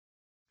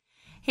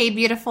Hey,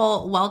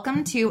 beautiful.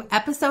 Welcome to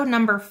episode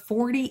number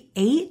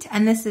 48.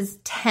 And this is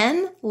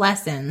 10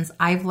 lessons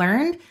I've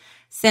learned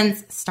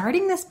since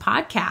starting this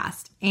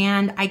podcast.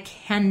 And I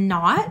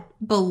cannot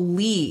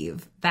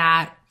believe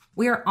that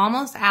we are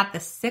almost at the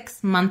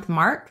 6-month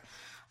mark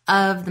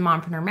of the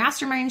Mompreneur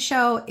Mastermind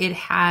show. It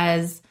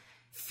has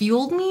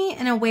fueled me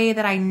in a way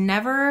that I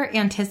never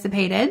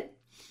anticipated.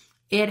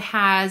 It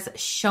has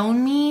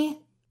shown me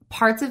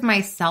parts of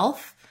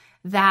myself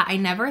that I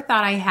never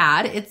thought I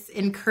had. It's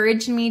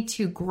encouraged me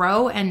to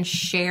grow and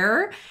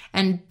share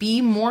and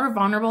be more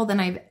vulnerable than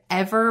I've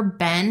ever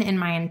been in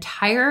my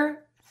entire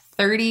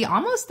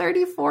almost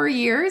 34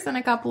 years in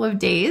a couple of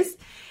days.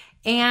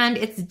 And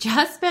it's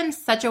just been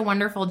such a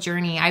wonderful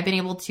journey. I've been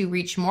able to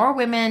reach more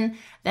women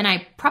than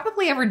I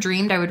probably ever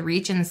dreamed I would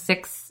reach in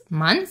 6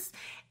 months.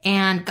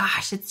 And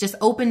gosh, it's just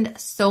opened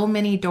so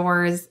many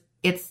doors.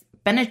 It's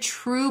been a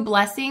true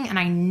blessing. And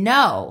I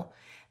know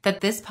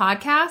that this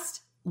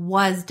podcast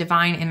was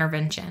divine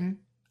intervention.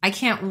 I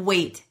can't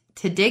wait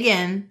to dig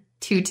in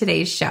to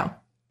today's show.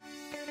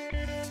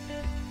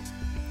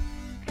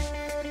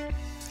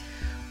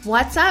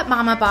 What's up,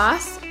 Mama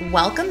Boss?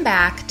 Welcome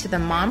back to the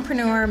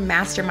Mompreneur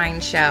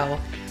Mastermind Show.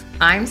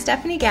 I'm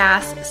Stephanie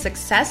Gass,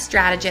 success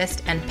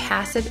strategist and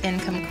passive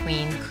income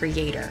queen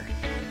creator.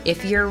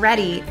 If you're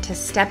ready to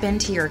step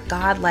into your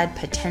God-led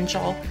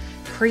potential,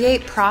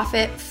 create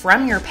profit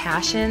from your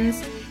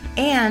passions,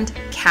 and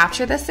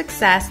capture the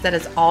success that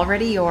is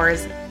already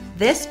yours,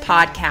 this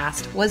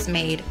podcast was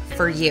made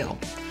for you.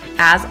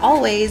 As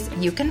always,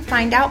 you can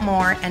find out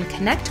more and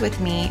connect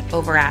with me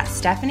over at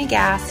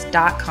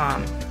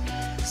stephaniegass.com.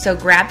 So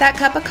grab that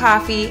cup of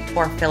coffee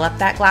or fill up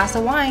that glass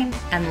of wine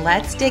and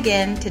let's dig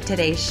into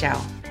today's show.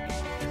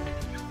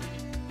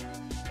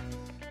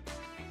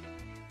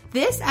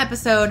 This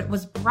episode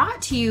was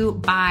brought to you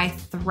by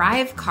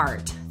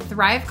Thrivecart.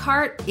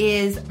 Thrivecart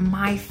is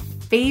my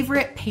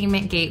favorite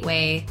payment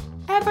gateway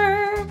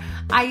ever.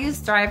 I use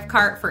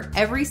Thrivecart for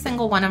every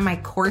single one of my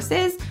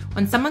courses.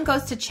 When someone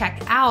goes to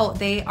check out,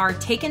 they are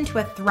taken to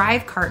a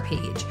Thrivecart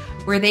page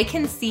where they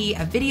can see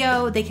a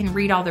video, they can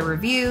read all the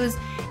reviews,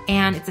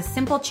 and it's a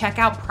simple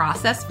checkout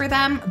process for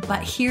them.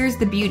 But here's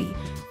the beauty.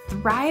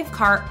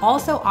 Thrivecart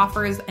also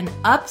offers an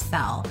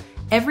upsell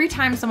every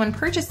time someone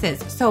purchases.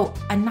 So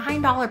a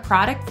 $9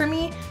 product for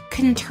me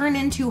can turn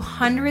into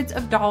hundreds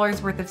of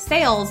dollars worth of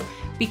sales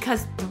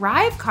because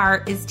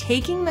Thrivecart is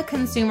taking the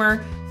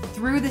consumer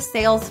through the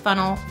sales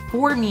funnel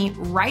for me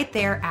right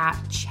there at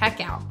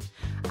checkout.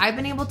 I've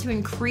been able to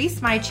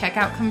increase my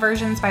checkout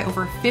conversions by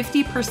over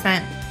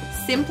 50%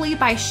 simply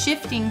by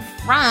shifting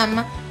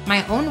from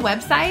my own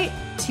website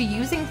to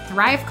using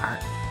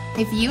Thrivecart.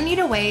 If you need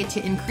a way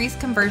to increase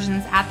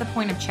conversions at the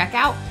point of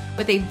checkout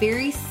with a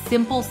very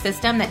simple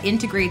system that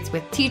integrates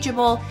with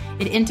Teachable,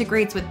 it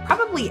integrates with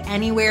probably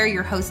anywhere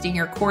you're hosting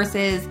your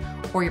courses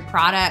or your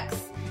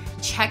products,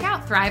 check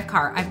out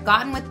Thrivecart. I've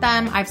gotten with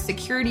them. I've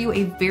secured you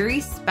a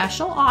very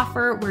special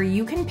offer where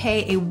you can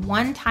pay a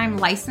one-time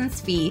license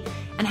fee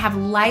and have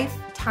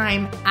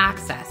lifetime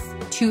access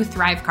to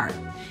Thrivecart.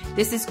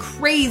 This is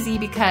crazy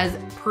because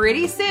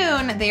pretty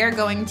soon they are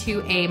going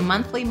to a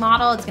monthly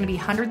model. It's going to be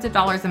hundreds of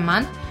dollars a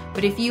month.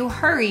 But if you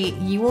hurry,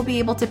 you will be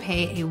able to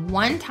pay a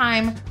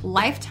one-time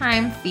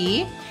lifetime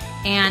fee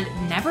and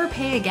never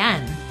pay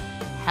again.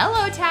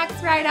 Hello,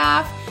 tax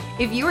write-off.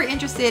 If you are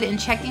interested in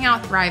checking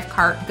out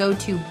Thrivecart, go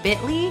to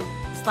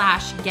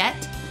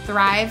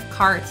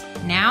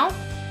bit.ly/GetThriveCart now.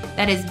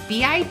 That is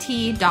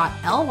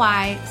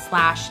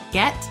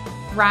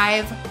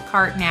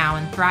bit.ly/GetThriveCart now.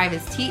 And Thrive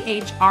is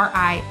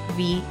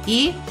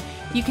THRIVE.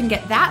 You can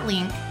get that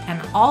link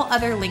and all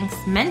other links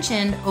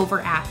mentioned over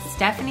at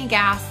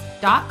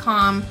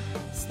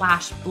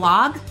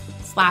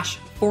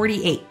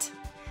stephaniegass.com/blog/48.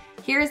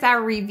 Here's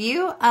our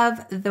review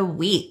of the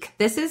week.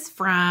 This is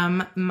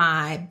from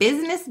my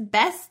business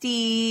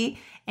bestie,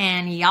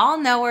 and y'all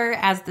know her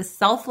as the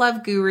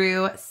self-love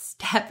guru,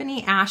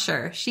 Stephanie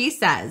Asher. She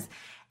says,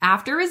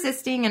 after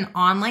resisting an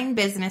online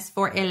business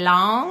for a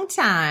long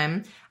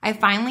time, I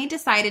finally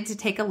decided to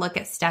take a look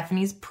at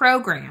Stephanie's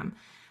program.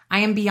 I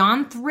am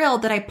beyond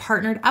thrilled that I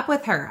partnered up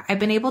with her. I've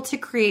been able to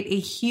create a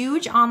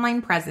huge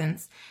online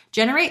presence,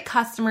 generate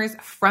customers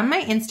from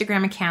my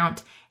Instagram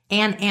account,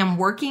 and am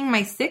working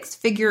my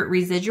 6-figure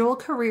residual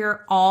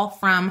career all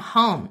from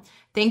home.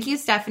 Thank you,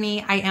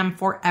 Stephanie. I am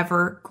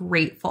forever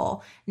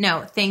grateful.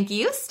 No, thank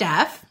you,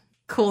 Steph.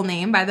 Cool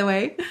name, by the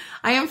way.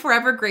 I am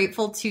forever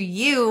grateful to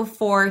you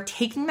for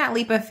taking that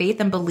leap of faith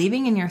and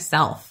believing in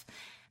yourself,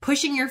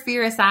 pushing your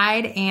fear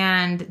aside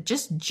and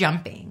just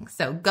jumping.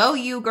 So go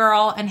you,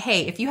 girl. And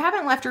hey, if you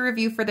haven't left a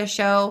review for the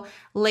show,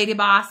 Lady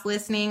Boss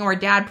listening or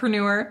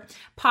Dadpreneur,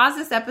 pause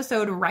this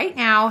episode right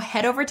now,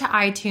 head over to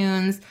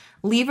iTunes,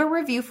 leave a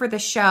review for the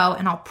show,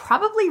 and I'll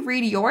probably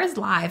read yours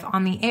live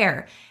on the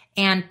air.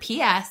 And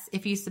P.S.,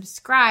 if you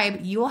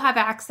subscribe, you will have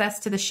access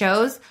to the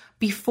shows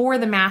before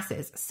the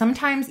masses,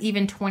 sometimes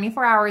even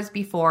 24 hours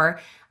before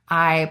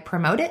I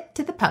promote it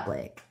to the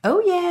public. Oh,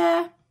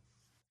 yeah.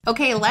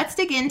 Okay, let's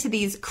dig into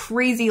these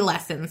crazy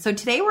lessons. So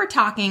today we're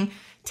talking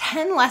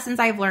 10 lessons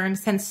I've learned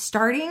since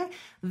starting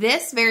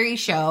this very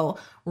show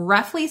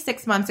roughly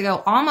 6 months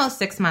ago, almost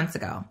 6 months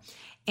ago.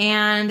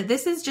 And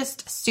this is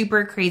just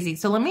super crazy.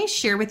 So let me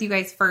share with you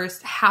guys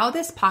first how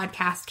this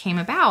podcast came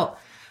about.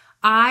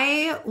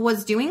 I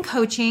was doing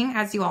coaching,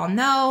 as you all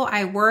know.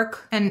 I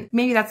work, and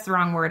maybe that's the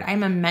wrong word.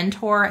 I'm a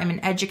mentor. I'm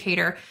an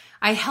educator.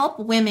 I help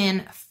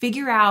women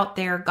figure out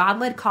their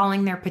God-led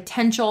calling, their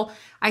potential.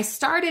 I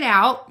started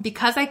out,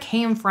 because I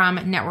came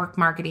from network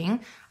marketing,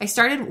 I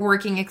started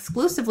working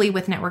exclusively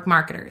with network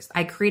marketers.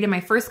 I created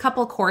my first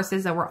couple of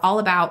courses that were all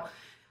about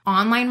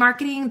online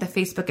marketing, the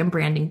Facebook and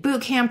Branding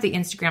Bootcamp, the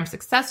Instagram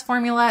Success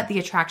Formula, the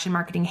Attraction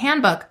Marketing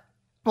Handbook.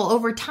 Well,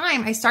 over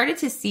time, I started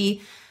to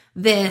see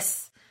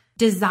this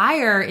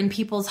desire in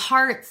people's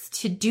hearts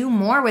to do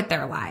more with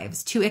their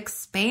lives, to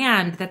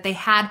expand, that they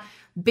had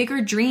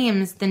bigger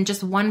dreams than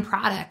just one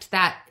product,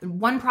 that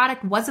one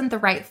product wasn't the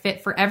right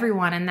fit for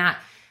everyone, and that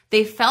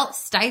they felt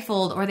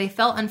stifled or they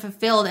felt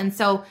unfulfilled. And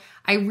so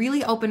I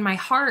really opened my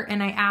heart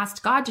and I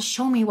asked God to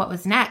show me what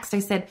was next. I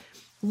said,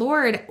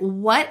 Lord,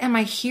 what am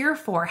I here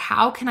for?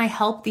 How can I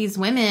help these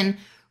women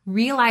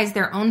realize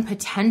their own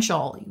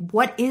potential?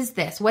 What is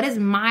this? What is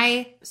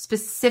my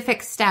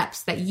specific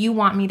steps that you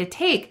want me to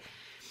take?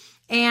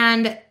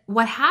 And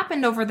what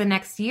happened over the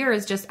next year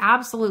is just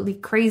absolutely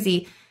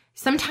crazy.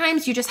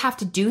 Sometimes you just have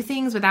to do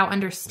things without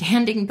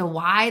understanding the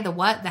why, the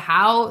what, the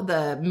how,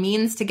 the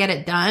means to get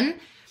it done.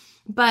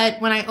 But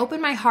when I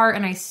opened my heart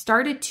and I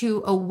started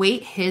to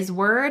await His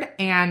word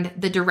and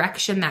the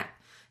direction that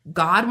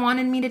God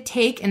wanted me to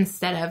take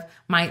instead of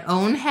my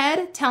own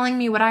head telling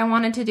me what I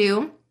wanted to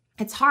do,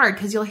 it's hard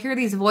because you'll hear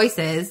these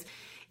voices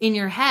in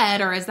your head,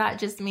 or is that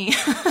just me?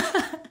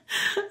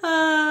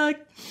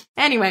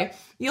 Anyway,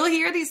 you'll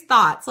hear these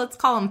thoughts. Let's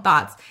call them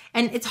thoughts.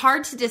 And it's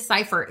hard to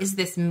decipher, is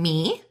this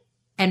me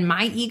and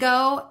my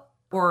ego,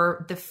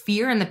 or the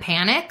fear and the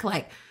panic?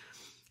 Like,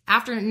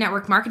 after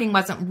network marketing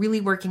wasn't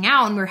really working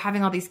out and we were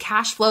having all these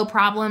cash flow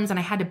problems and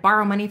I had to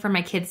borrow money from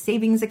my kid's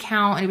savings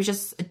account and it was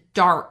just a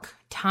dark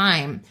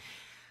time,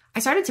 I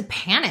started to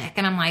panic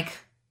and I'm like,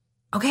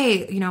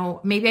 okay,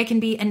 maybe I can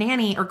be a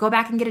nanny or go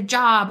back and get a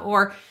job,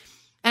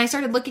 and I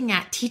started looking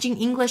at teaching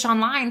English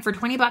online for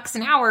 $20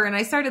 an hour. And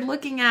I started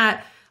looking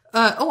at,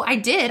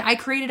 I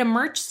created a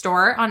merch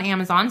store on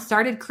Amazon,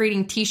 started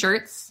creating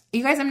t-shirts.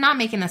 You guys, I'm not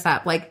making this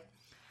up. Like,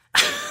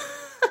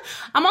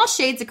 I'm all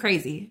shades of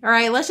crazy. All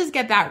right. Let's just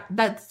get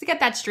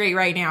that straight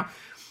right now.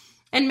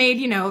 And made,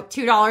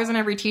 $2 on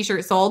every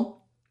t-shirt sold.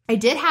 I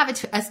did have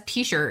a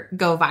t-shirt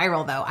go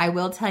viral though. I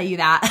will tell you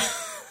that.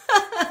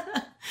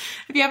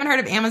 If you haven't heard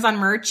of Amazon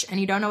merch and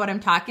you don't know what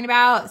I'm talking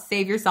about,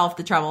 save yourself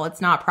the trouble.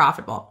 It's not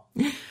profitable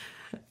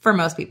for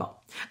most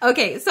people.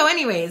 Okay. So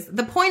anyways,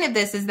 the point of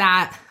this is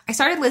that I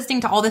started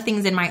listening to all the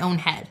things in my own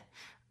head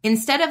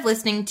instead of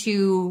listening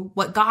to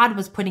what God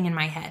was putting in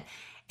my head.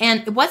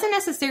 And it wasn't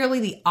necessarily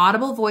the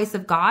audible voice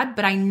of God,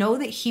 but I know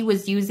that He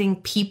was using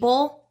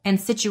people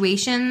and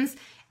situations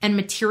and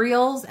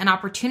materials and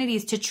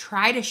opportunities to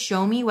try to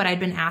show me what I'd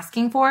been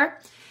asking for.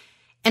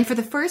 And for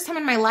the first time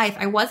in my life,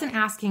 I wasn't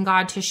asking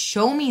God to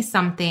show me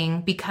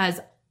something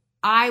because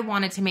I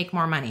wanted to make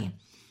more money.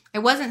 I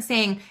wasn't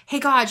saying, hey,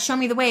 God, show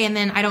me the way, and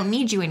then I don't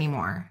need you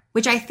anymore,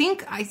 which I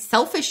think I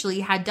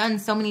selfishly had done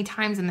so many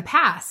times in the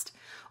past.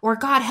 Or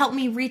God, help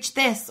me reach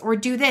this or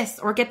do this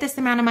or get this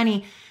amount of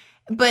money.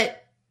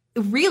 But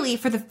really,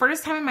 for the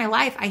first time in my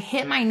life, I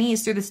hit my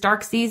knees through this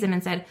dark season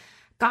and said,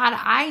 God,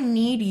 I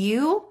need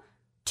you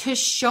to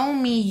show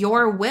me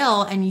your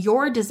will and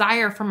your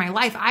desire for my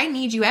life. I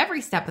need you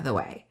every step of the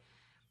way.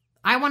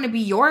 I want to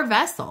be your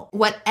vessel.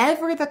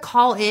 Whatever the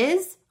call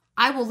is,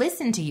 I will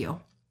listen to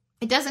you.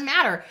 It doesn't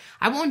matter.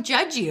 I won't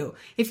judge you.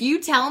 If you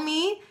tell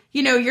me,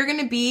 you're going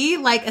to be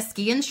like a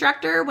ski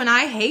instructor when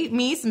I hate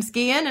me some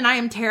skiing and I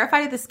am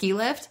terrified of the ski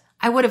lift,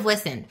 I would have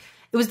listened.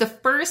 It was the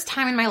first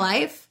time in my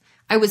life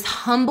I was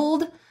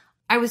humbled.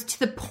 I was to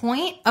the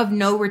point of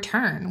no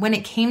return when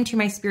it came to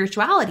my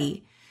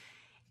spirituality.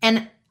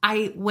 And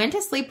I went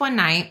to sleep one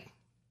night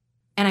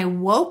and I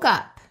woke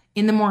up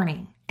in the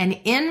morning, and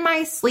in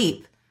my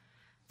sleep,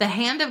 the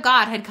hand of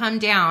God had come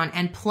down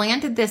and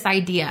planted this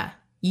idea.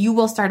 You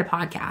will start a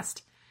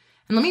podcast.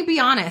 And let me be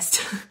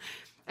honest,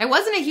 I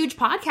wasn't a huge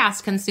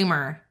podcast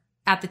consumer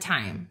at the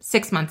time,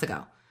 6 months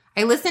ago.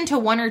 I listened to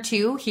one or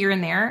two here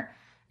and there.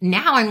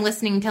 Now I'm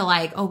listening to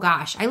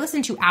I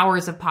listen to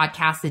hours of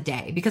podcasts a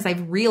day because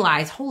I've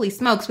realized, holy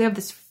smokes, we have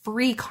this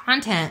free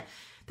content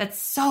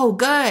that's so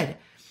good.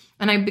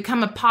 And I've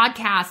become a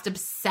podcast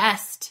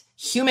obsessed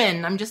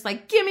human. I'm just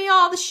like, give me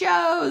all the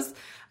shows.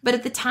 But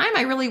at the time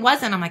I really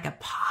wasn't. I'm like, a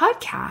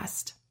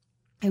podcast?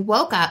 I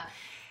woke up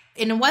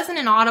and it wasn't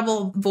an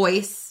audible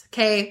voice.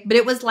 Okay. But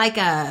it was like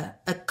a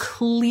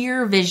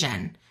clear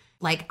vision.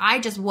 Like I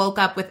just woke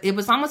up with, it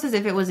was almost as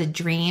if it was a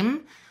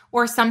dream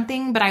or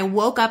something, but I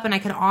woke up and I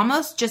could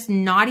almost just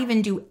not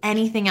even do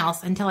anything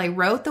else until I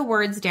wrote the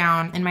words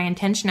down in my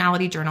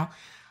intentionality journal.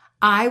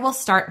 I will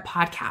start a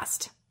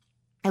podcast.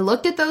 I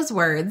looked at those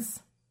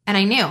words and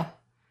I knew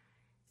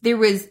there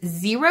was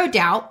zero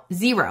doubt,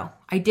 zero.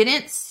 I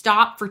didn't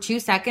stop for 2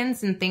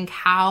 seconds and think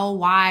how,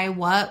 why,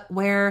 what,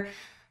 where.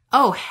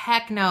 Oh,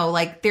 heck no.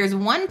 Like there's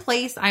one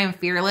place I am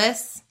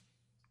fearless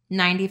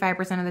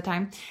 95% of the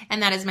time,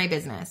 and that is my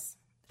business.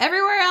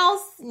 Everywhere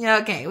else, yeah,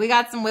 okay, we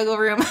got some wiggle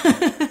room.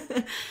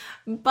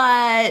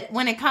 But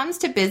when it comes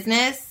to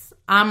business,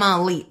 I'm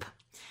a leap.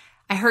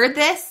 I heard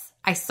this,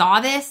 I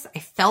saw this, I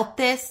felt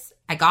this.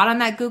 I got on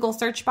that Google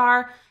search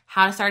bar,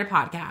 how to start a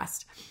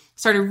podcast.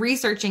 Started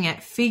researching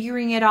it,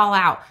 figuring it all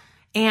out.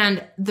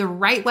 And the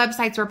right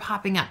websites were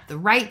popping up, the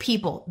right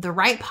people, the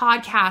right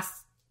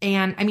podcasts.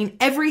 And I mean,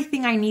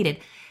 everything I needed,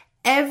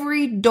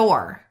 every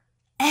door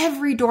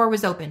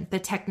was open. The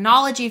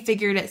technology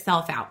figured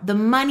itself out. The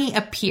money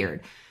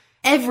appeared.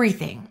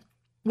 Everything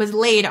was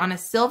laid on a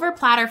silver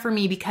platter for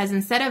me because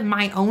instead of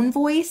my own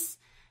voice,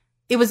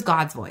 it was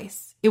God's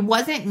voice. It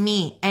wasn't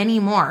me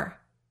anymore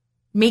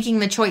making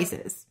the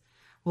choices.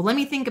 Well, let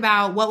me think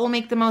about what will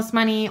make the most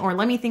money, or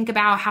let me think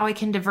about how I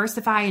can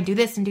diversify and do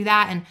this and do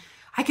that. And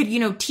I could,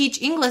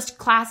 teach English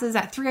classes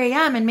at 3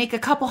 a.m. and make a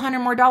couple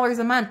 $100 more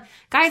a month.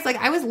 Guys, like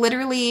I was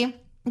literally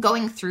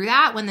going through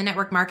that when the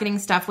network marketing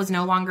stuff was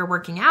no longer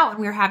working out.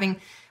 And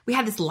we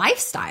had this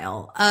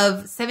lifestyle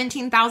of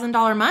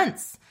 $17,000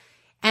 months.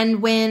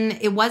 And when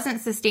it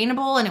wasn't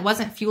sustainable and it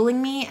wasn't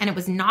fueling me and it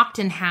was knocked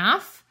in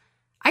half,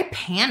 I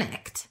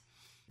panicked.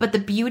 But the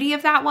beauty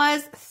of that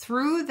was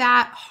through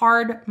that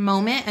hard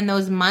moment and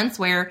those months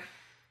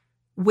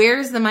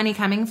where's the money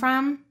coming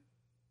from?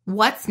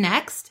 What's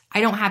next?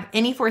 I don't have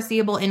any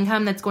foreseeable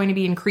income that's going to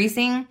be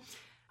increasing.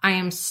 I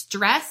am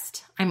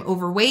stressed. I'm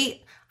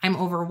overweight. I'm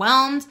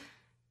overwhelmed.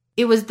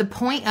 It was the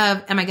point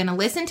of, am I going to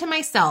listen to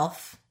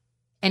myself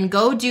and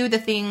go do the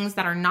things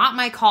that are not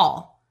my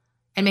call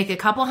and make a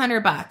couple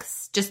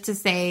 $100 just to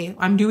say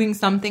I'm doing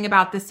something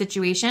about this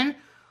situation?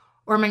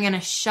 Or am I going to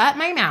shut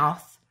my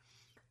mouth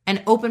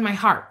and open my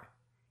heart?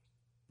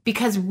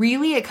 Because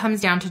really it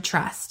comes down to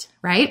trust,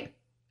 right?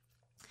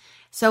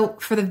 So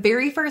for the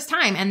very first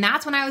time, and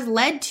that's when I was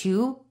led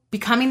to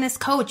becoming this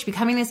coach,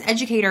 becoming this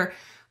educator,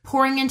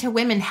 pouring into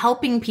women,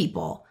 helping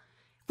people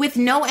with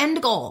no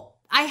end goal.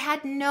 I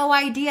had no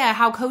idea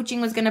how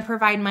coaching was going to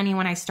provide money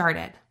when I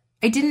started.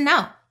 I didn't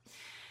know.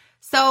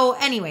 So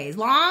anyways,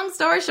 long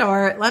story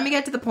short, let me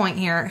get to the point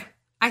here.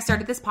 I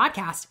started this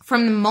podcast.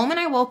 From the moment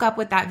I woke up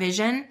with that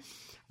vision,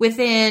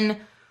 within,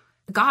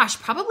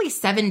 probably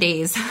 7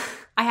 days,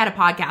 I had a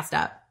podcast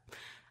up.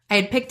 I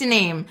had picked a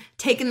name,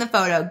 taken the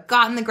photo,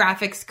 gotten the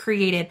graphics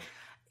created.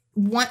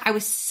 I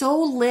was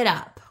so lit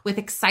up with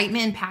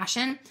excitement and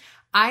passion.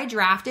 I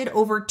drafted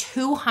over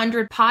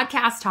 200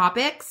 podcast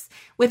topics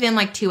within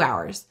like 2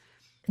 hours.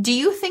 Do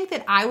you think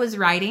that I was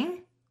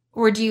writing,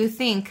 or do you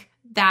think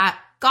that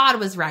God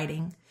was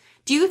writing?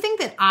 Do you think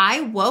that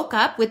I woke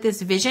up with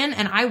this vision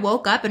and I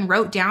woke up and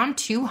wrote down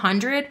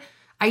 200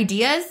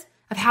 ideas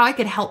of how I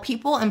could help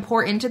people and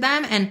pour into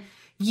them and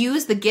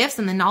use the gifts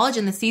and the knowledge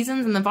and the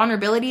seasons and the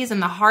vulnerabilities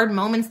and the hard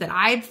moments that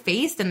I've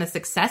faced and the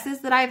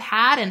successes that I've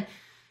had, and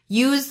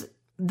use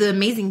the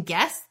amazing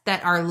guests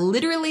that are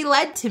literally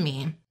led to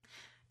me?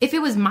 If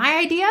it was my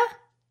idea,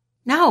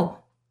 no.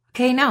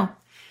 Okay, no.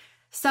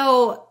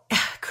 So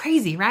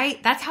crazy,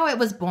 right? That's how it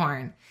was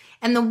born.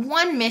 And the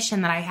one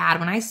mission that I had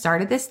when I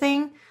started this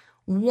thing,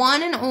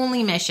 one and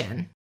only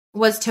mission,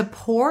 was to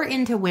pour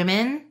into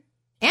women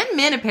and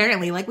men,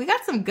 apparently. Like, we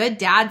got some good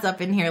dads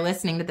up in here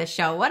listening to this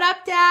show. What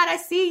up, Dad? I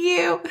see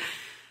you.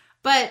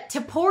 But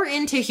to pour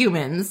into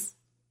humans,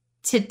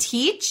 to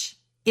teach,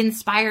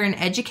 inspire, and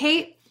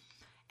educate,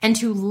 and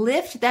to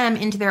lift them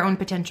into their own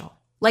potential.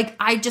 Like,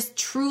 I just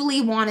truly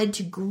wanted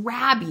to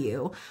grab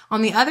you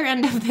on the other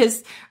end of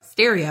this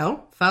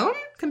stereo, phone,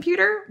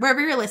 computer,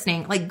 wherever you're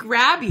listening, like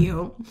grab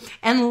you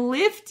and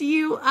lift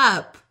you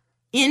up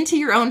into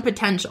your own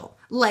potential.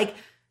 Like,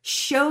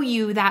 show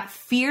you that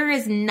fear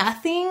is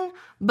nothing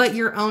but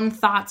your own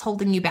thoughts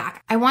holding you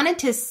back. I wanted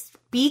to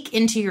speak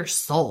into your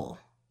soul.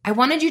 I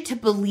wanted you to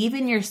believe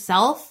in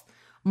yourself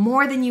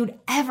more than you'd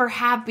ever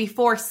have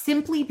before,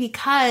 simply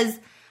because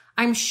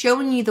I'm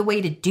showing you the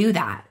way to do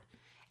that.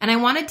 And I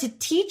wanted to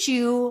teach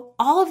you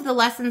all of the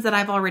lessons that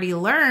I've already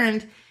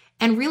learned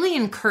and really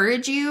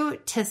encourage you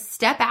to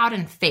step out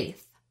in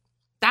faith.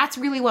 That's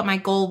really what my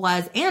goal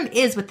was and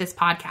is with this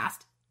podcast.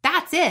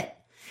 That's it.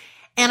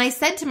 And I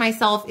said to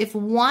myself, if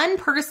one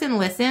person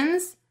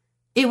listens,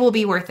 it will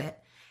be worth it.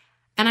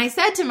 And I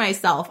said to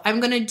myself, I'm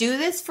going to do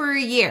this for a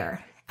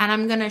year, and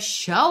I'm going to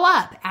show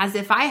up as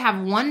if I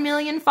have 1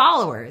 million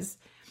followers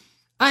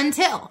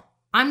until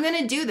I'm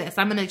going to do this.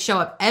 I'm going to show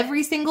up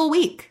every single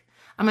week.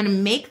 I'm going to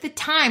make the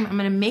time. I'm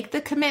going to make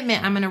the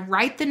commitment. I'm going to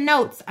write the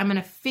notes. I'm going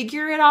to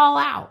figure it all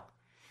out,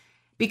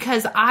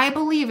 because I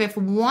believe if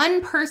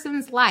one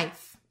person's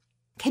life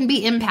can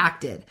be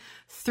impacted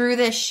through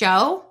this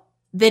show,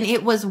 then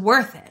it was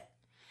worth it.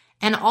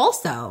 And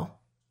also,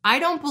 I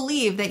don't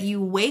believe that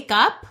you wake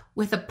up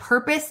with a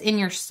purpose in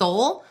your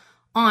soul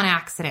on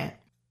accident.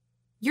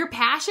 Your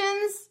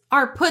passions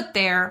are put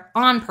there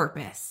on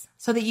purpose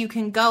so that you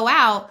can go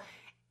out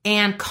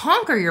and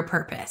conquer your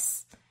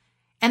purpose.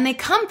 And they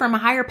come from a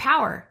higher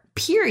power,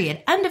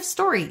 period. End of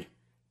story,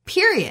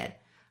 period.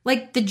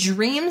 Like, the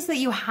dreams that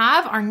you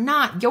have are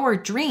not your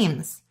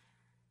dreams.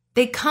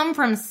 They come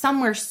from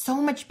somewhere so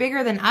much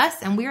bigger than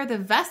us, and we are the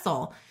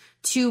vessel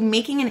to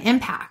making an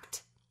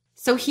impact.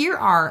 So here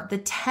are the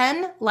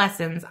 10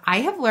 lessons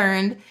I have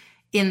learned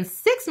in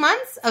 6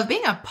 months of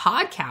being a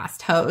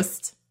podcast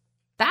host.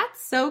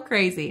 That's so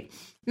crazy.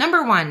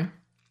 Number 1,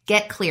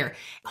 get clear.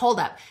 Hold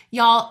up.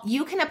 Y'all,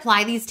 you can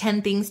apply these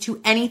 10 things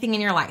to anything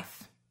in your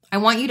life. I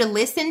want you to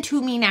listen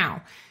to me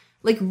now.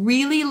 Like,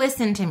 really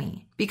listen to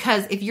me,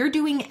 because if you're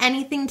doing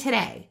anything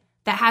today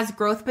that has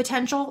growth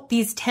potential,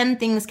 these 10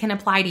 things can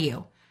apply to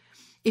you.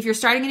 If you're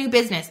starting a new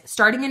business,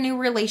 starting a new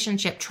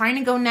relationship, trying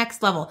to go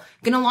next level,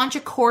 going to launch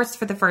a course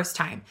for the first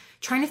time,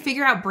 trying to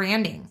figure out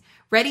branding,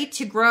 ready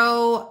to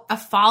grow a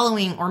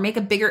following or make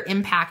a bigger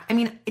impact. I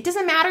mean, it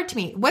doesn't matter to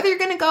me whether you're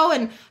going to go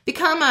and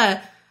become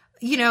a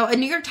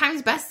New York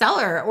Times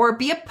bestseller or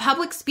be a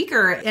public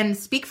speaker and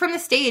speak from the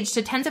stage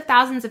to tens of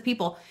thousands of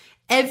people.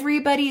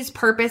 Everybody's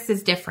purpose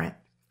is different.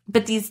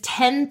 But these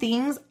 10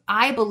 things,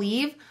 I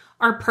believe,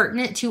 are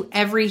pertinent to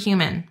every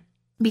human,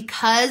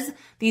 because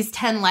these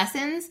 10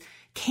 lessons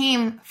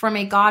came from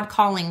a God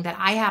calling that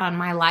I had on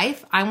my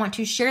life. I want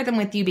to share them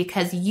with you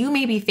because you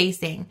may be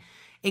facing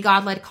a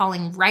God-led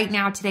calling right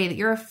now today that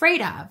you're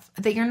afraid of,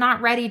 that you're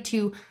not ready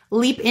to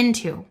leap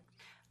into.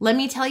 Let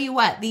me tell you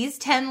what, these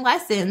 10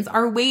 lessons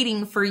are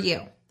waiting for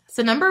you.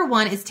 So number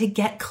 1 is to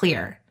get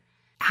clear.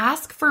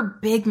 Ask for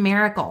big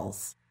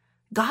miracles.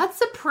 God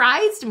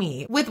surprised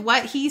me with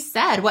what he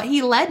said, what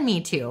he led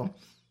me to.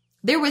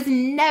 There was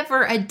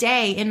never a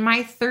day in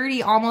my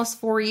 30, almost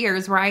 4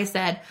 years where I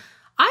said,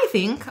 I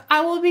think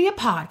I will be a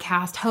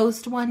podcast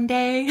host one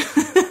day.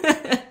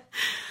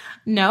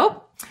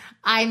 Nope.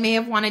 I may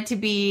have wanted to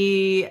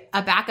be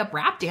a backup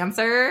rap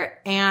dancer,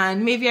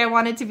 and maybe I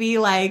wanted to be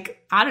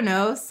like, I don't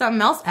know,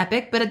 something else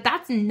epic, but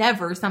that's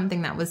never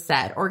something that was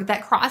said or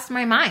that crossed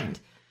my mind.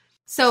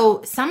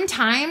 So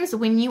sometimes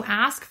when you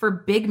ask for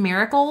big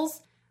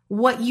miracles,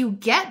 what you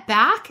get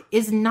back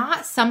is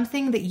not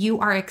something that you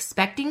are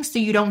expecting, so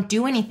you don't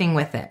do anything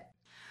with it.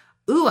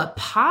 Ooh, a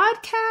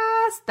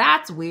podcast?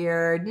 That's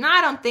weird. No,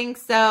 I don't think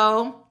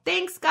so.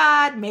 Thanks,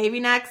 God. Maybe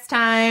next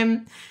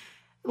time.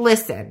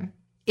 Listen,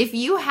 if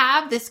you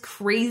have this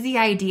crazy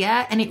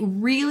idea and it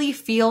really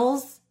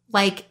feels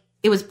like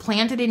it was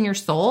planted in your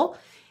soul,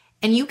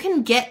 and you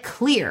can get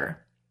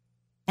clear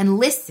and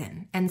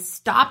listen and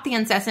stop the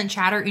incessant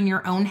chatter in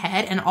your own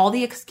head and all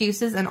the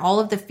excuses and all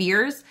of the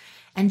fears,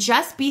 and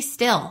just be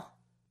still.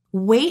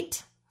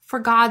 Wait for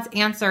God's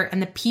answer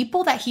and the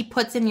people that he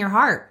puts in your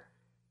heart.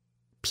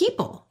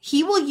 People.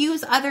 He will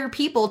use other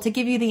people to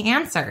give you the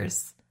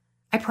answers.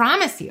 I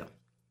promise you.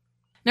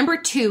 Number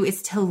 2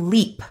 is to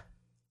leap.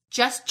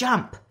 Just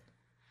jump.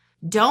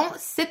 Don't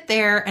sit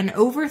there and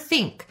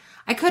overthink.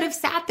 I could have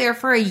sat there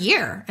for a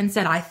year and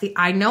said,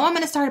 I know I'm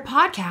going to start a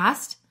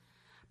podcast,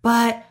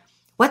 but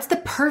what's the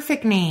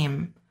perfect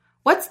name?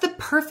 What's the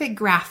perfect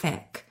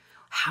graphic?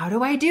 How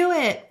do I do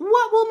it?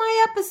 What will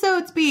my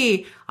episodes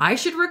be? I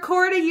should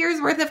record a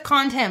year's worth of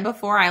content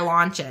before I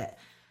launch it.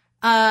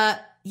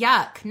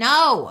 Yuck.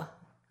 No.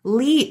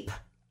 Leap.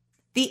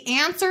 The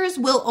answers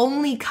will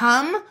only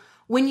come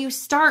when you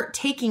start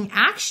taking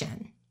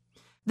action.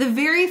 The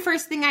very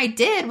first thing I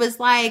did was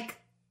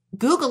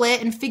Google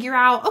it and figure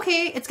out,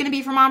 okay, it's going to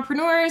be for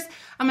mompreneurs.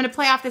 I'm going to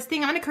play off this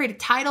thing. I'm going to create a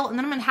title, and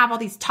then I'm going to have all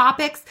these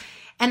topics.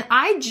 And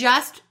I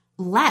just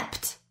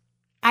leapt.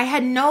 I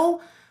had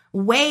no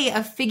way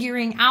of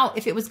figuring out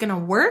if it was going to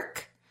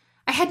work.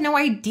 I had no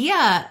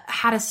idea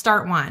how to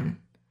start one.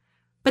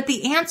 But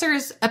the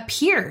answers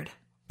appeared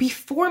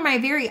before my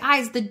very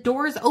eyes. The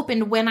doors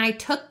opened when I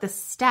took the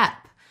step.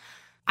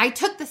 I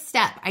took the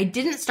step. I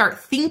didn't start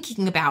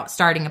thinking about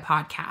starting a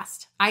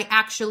podcast. I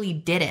actually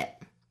did it.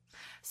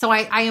 So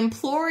I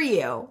implore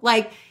you,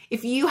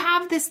 if you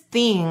have this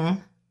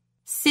thing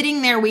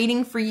sitting there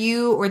waiting for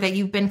you, or that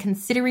you've been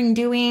considering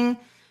doing,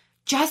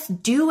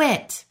 just do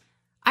it.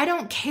 I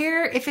don't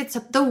care if it's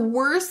the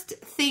worst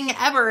thing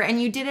ever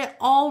and you did it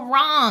all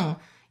wrong.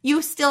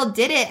 You still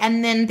did it,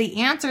 and then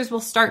the answers will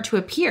start to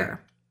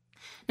appear.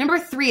 Number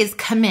 3 is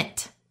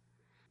commit.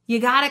 You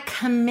got to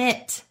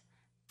commit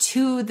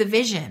to the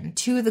vision,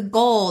 to the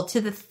goal, to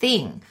the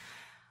thing.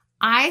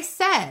 I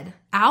said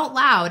out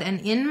loud and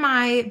in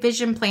my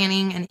vision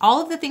planning and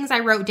all of the things I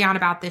wrote down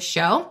about this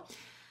show,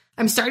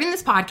 I'm starting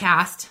this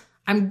podcast.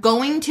 I'm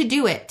going to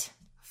do it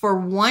for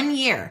 1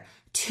 year,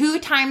 2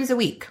 times a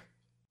week,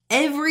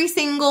 every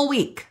single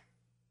week,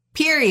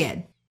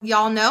 period.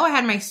 Y'all know I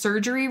had my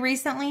surgery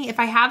recently. If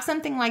I have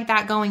something like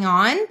that going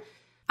on,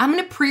 I'm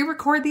going to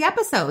pre-record the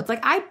episodes.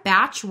 I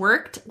batch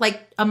worked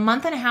a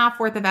month and a half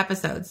worth of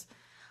episodes.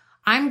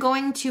 I'm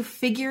going to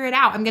figure it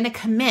out. I'm going to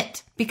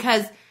commit,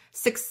 because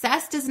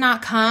success does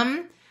not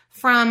come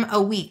from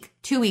a week,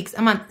 2 weeks,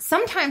 a month.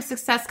 Sometimes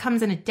success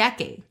comes in a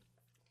decade.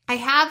 I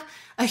have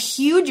a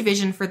huge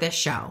vision for this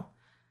show.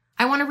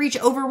 I want to reach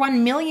over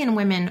 1 million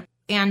women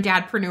and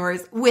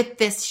dadpreneurs with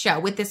this show,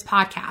 with this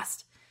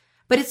podcast.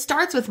 But it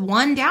starts with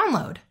one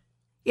download.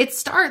 It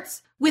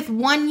starts with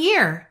 1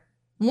 year,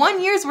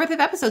 1 year's worth of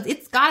episodes.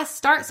 It's got to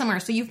start somewhere.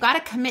 So you've got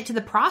to commit to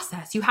the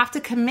process. You have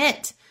to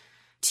commit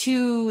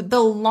to the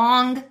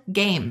long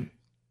game.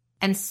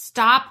 and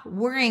stop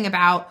worrying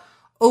about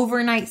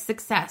overnight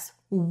success.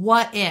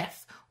 What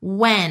if?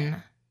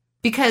 When?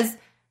 Because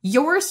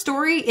your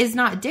story is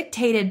not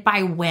dictated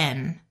by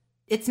when.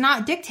 It's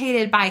not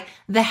dictated by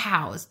the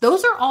hows.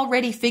 Those are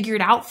already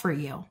figured out for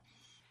you.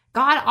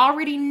 God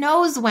already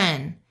knows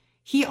when.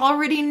 He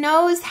already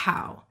knows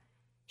how.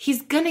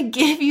 He's going to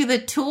give you the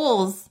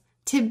tools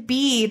to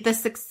be the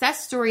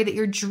success story that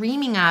you're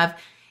dreaming of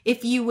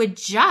if you would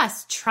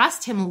just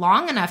trust him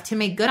long enough to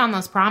make good on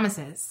those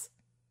promises.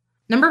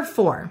 Number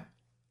 4,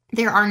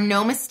 there are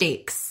no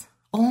mistakes,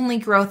 only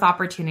growth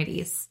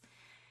opportunities.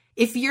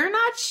 If you're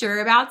not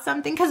sure about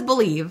something, because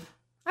believe,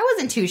 I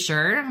wasn't too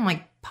sure. I'm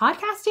like,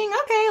 podcasting?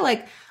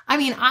 Okay.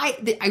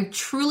 I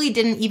truly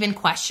didn't even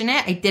question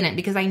it. I didn't,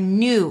 because I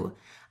knew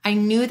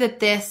that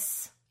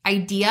this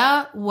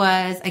idea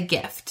was a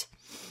gift.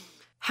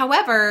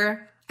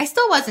 However, I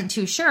still wasn't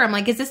too sure. I'm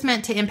like, is this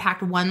meant to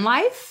impact one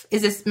life?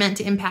 Is this meant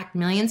to impact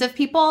millions of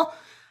people?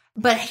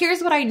 But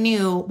here's what I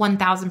knew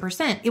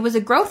 1000%. It was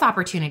a growth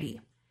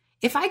opportunity.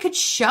 If I could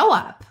show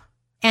up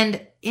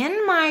and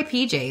in my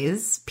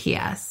PJs,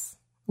 PS,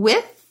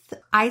 with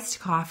iced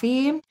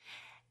coffee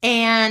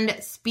and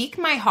speak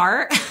my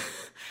heart,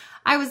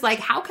 I was like,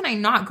 how can I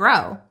not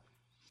grow?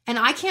 And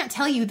I can't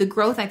tell you the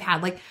growth I've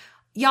had. Like,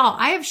 y'all,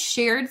 I have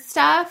shared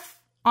stuff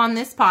on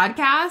this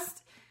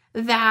podcast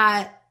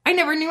that I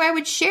never knew I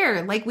would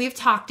share. Like, we've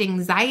talked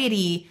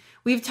anxiety.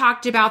 We've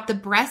talked about the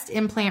breast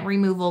implant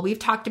removal. We've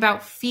talked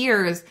about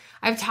fears.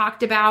 I've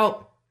talked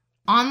about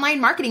online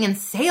marketing and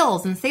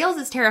sales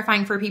is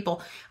terrifying for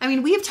people. I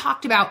mean, we've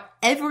talked about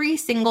every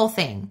single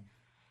thing.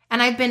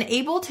 And I've been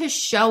able to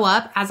show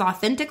up as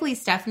authentically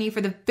Stephanie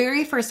for the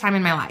very first time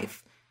in my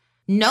life.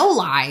 No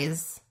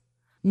lies,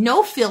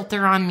 no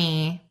filter on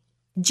me,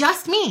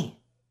 just me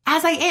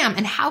as I am.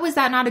 And how is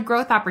that not a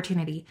growth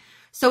opportunity?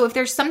 So if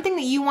there's something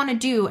that you want to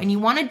do and you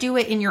want to do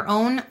it in your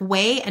own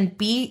way and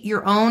be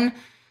your own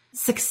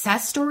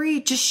success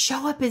story, just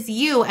show up as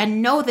you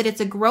and know that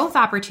it's a growth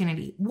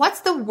opportunity.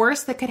 What's the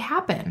worst that could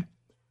happen?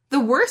 The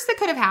worst that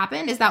could have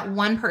happened is that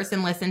one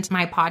person listened to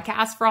my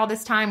podcast for all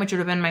this time, which would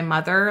have been my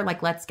mother.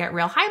 Like, let's get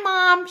real. Hi,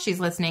 Mom. She's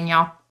listening,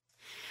 y'all.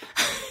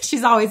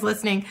 She's always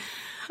listening.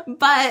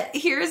 But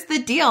here's the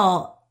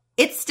deal.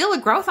 It's still a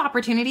growth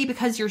opportunity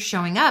because you're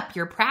showing up,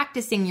 you're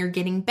practicing, you're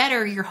getting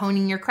better, you're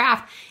honing your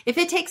craft. If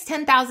it takes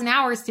 10,000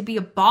 hours to be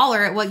a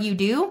baller at what you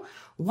do,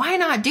 why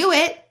not do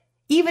it?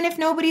 Even if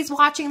nobody's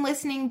watching,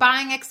 listening,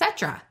 buying,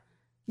 etc.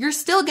 You're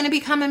still going to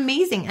become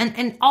amazing.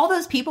 And all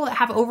those people that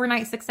have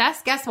overnight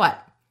success, guess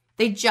what?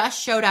 They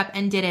just showed up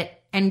and did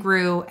it and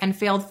grew and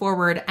failed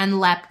forward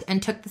and leapt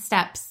and took the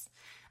steps.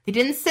 They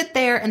didn't sit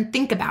there and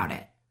think about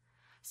it.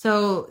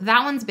 So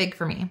that one's big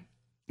for me.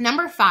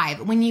 Number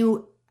 5, when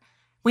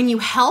you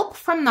help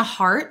from the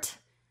heart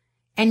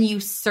and you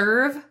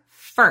serve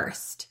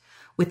first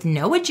with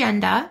no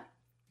agenda,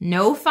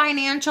 no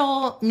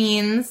financial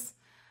means,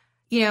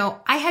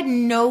 I had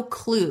no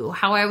clue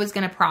how I was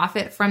going to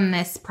profit from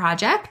this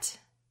project,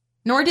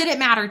 nor did it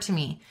matter to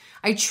me.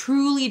 I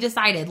truly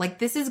decided,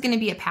 this is going to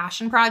be a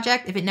passion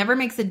project. If it never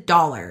makes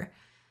 $1,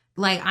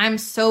 I'm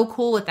so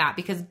cool with that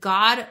because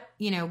God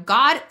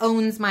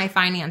owns my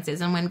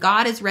finances. And when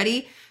God is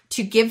ready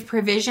to give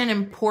provision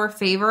and pour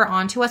favor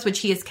onto us, which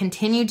he has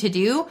continued to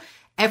do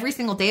every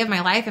single day of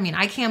my life. I mean,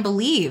 I can't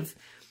believe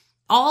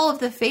all of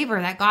the favor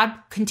that God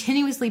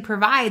continuously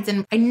provides.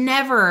 And I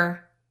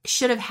never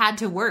should have had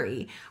to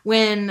worry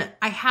when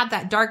I had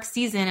that dark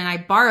season and I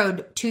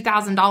borrowed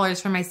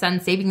 $2,000 from my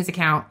son's savings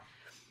account.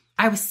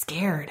 I was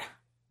scared.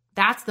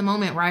 That's the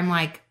moment where I'm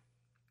like,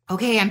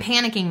 okay, I'm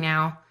panicking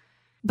now.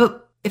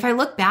 But if I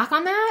look back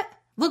on that,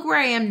 look where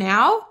I am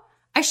now.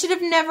 I should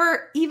have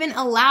never even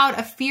allowed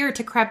a fear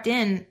to creep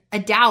in, a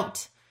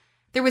doubt.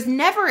 There was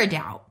never a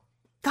doubt.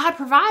 God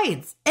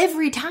provides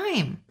every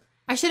time.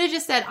 I should have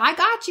just said, I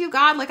got you,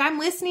 God. I'm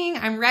listening.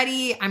 I'm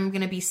ready. I'm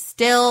going to be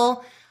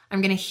still.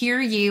 I'm going to hear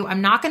you.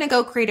 I'm not going to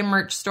go create a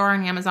merch store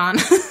on Amazon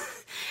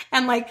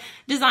and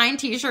design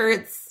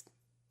t-shirts.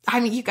 I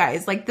mean, you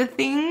guys, the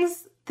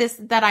things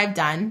that I've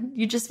done,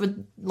 you just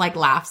would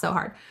laugh so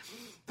hard.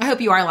 I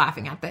hope you are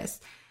laughing at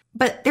this,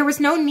 but there was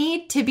no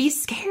need to be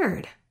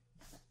scared.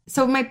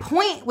 So my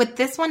point with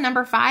this one,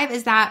 number 5,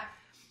 is that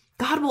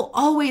God will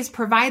always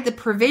provide the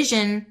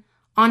provision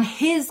on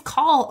his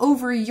call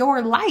over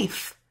your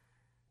life.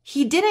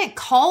 He didn't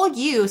call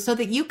you so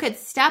that you could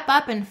step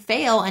up and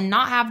fail and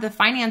not have the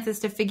finances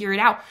to figure it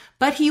out,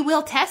 but he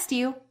will test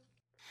you.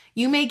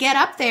 You may get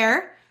up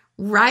there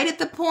right at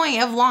the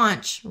point of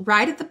launch,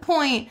 right at the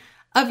point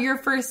of your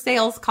first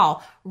sales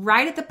call,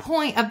 right at the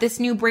point of this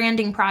new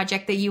branding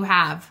project that you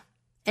have.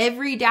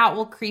 Every doubt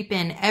will creep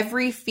in,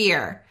 every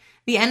fear.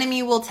 The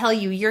enemy will tell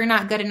you you're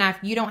not good enough,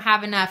 you don't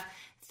have enough,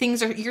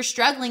 you're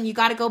struggling, you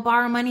got to go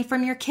borrow money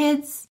from your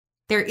kids.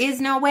 There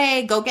is no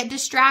way. Go get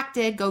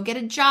distracted. Go get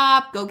a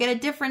job. Go get a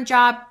different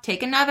job.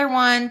 Take another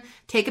one.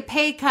 Take a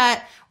pay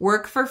cut.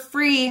 Work for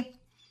free.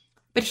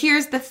 But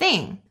here's the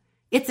thing.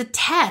 It's a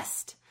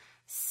test.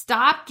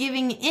 Stop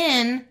giving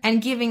in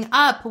and giving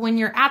up when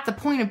you're at the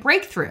point of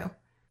breakthrough.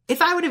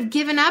 If I would have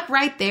given up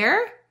right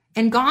there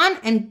and gone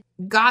and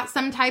got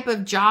some type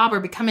of job or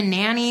become a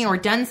nanny or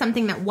done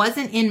something that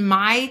wasn't in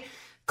my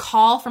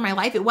call for my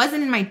life, it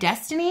wasn't in my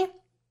destiny,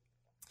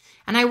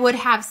 and I would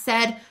have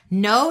said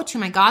no to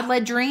my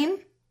God-led dream,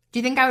 do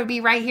you think I would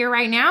be right here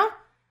right now?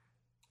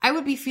 I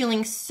would be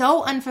feeling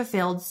so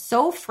unfulfilled,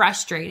 so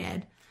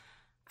frustrated.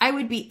 I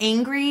would be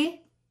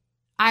angry.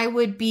 I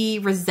would be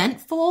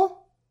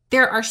resentful.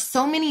 There are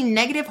so many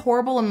negative,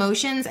 horrible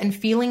emotions and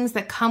feelings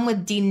that come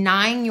with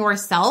denying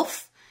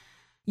yourself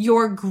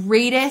your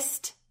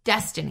greatest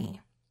destiny.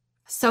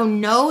 So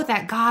know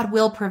that God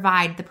will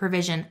provide the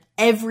provision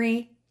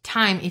every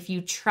time if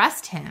you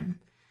trust him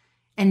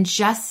and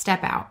just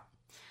step out.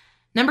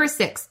 Number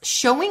 6,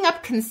 showing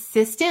up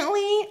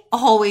consistently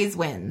always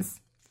wins.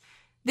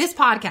 This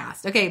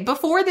podcast, okay,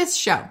 before this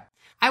show,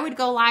 I would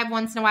go live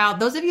once in a while.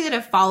 Those of you that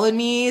have followed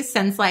me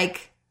since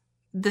like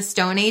the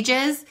Stone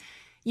Ages,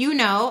 you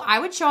know, I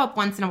would show up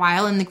once in a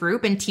while in the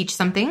group and teach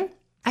something.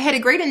 I had a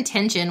great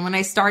intention when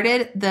I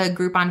started the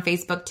group on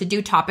Facebook to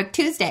do Topic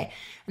Tuesday.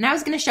 And I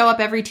was going to show up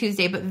every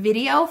Tuesday, but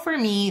video for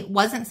me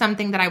wasn't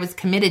something that I was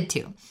committed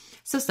to.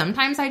 So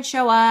sometimes I'd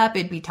show up,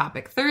 it'd be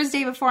Topic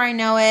Thursday before I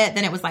know it.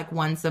 Then it was like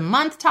once a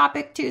month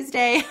Topic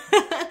Tuesday.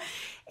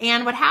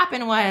 And what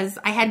happened was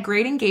I had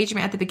great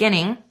engagement at the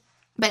beginning,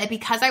 but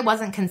because I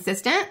wasn't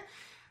consistent,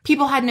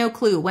 people had no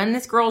clue when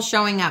this girl's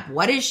showing up.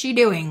 What is she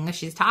doing?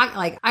 She's talking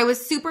like I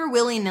was super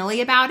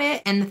willy-nilly about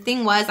it. And the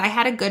thing was I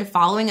had a good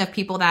following of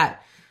people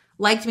that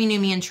liked me,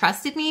 knew me, and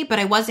trusted me, but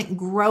I wasn't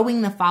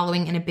growing the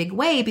following in a big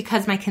way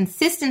because my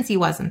consistency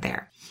wasn't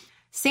there.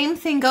 Same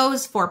thing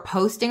goes for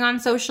posting on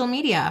social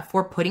media,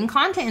 for putting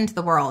content into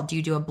the world. Do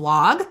you do a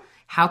blog?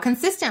 How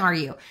consistent are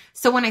you?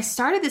 So when I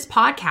started this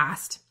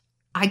podcast,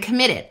 I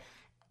committed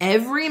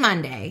every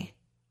Monday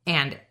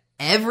and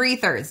every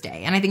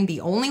Thursday. And I think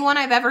the only one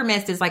I've ever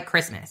missed is like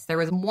Christmas. There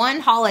was one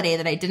holiday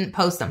that I didn't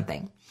post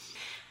something.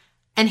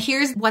 And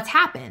here's what's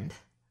happened.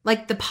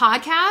 Like the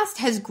podcast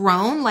has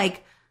grown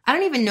like, I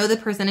don't even know the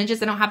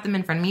percentages. I don't have them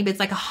in front of me, but it's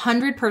like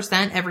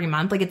 100% every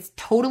month. Like it's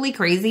totally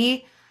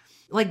crazy,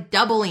 like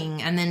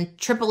doubling and then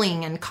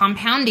tripling and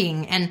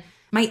compounding. And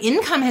my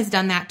income has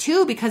done that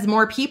too, because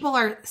more people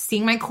are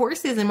seeing my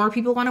courses and more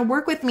people want to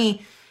work with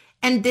me.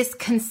 And this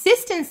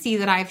consistency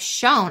that I've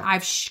shown,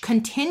 I've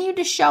continued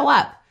to show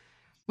up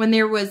when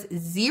there was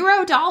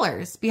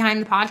 $0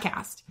 behind the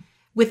podcast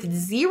with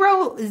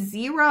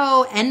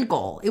zero end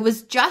goal. It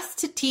was just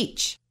to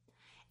teach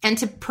and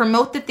to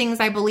promote the things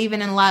I believe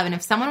in and love. And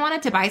if someone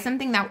wanted to buy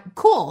something, that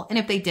cool. And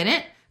if they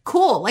didn't,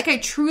 cool. Like I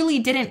truly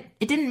didn't,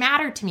 it didn't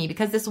matter to me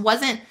because this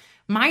wasn't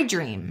my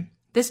dream.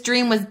 This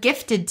dream was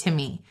gifted to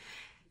me.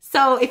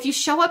 So if you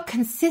show up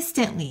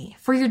consistently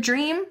for your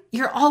dream,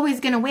 you're always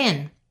going to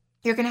win.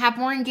 You're going to have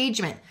more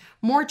engagement,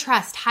 more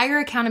trust, higher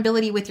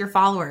accountability with your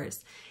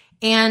followers.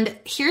 And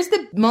here's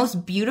the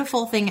most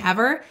beautiful thing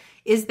ever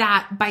is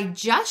that by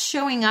just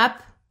showing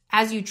up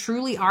as you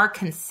truly are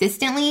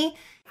consistently,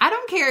 I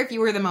don't care if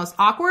you were the most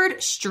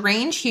awkward,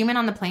 strange human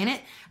on the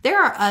planet.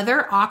 There are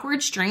other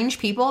awkward, strange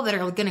people that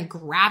are going to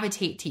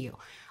gravitate to you.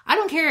 I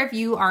don't care if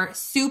you are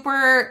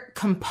super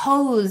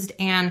composed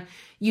and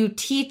you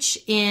teach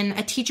in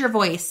a teacher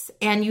voice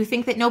and you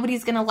think that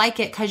nobody's going to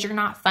like it because you're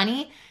not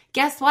funny.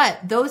 Guess what?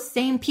 Those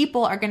same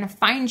people are going to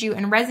find you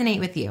and resonate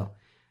with you.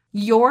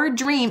 Your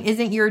dream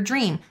isn't your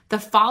dream. The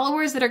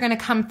followers that are going to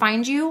come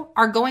find you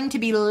are going to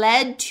be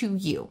led to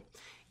you.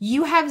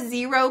 You have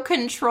zero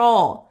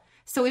control.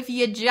 So if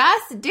you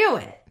just do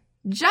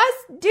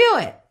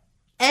it,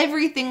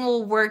 everything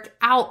will work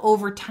out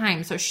over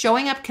time. So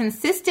showing up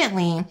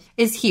consistently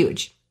is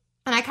huge.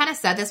 And I kind of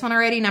said this one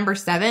already, number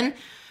 7,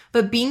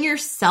 but being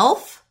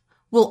yourself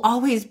will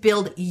always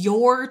build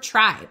your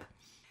tribe.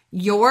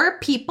 Your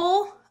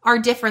people are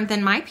different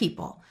than my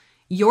people.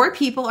 Your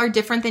people are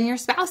different than your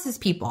spouse's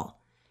people.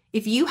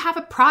 If you have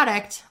a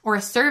product or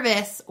a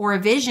service or a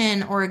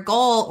vision or a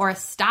goal or a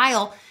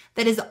style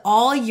that is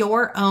all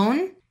your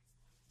own,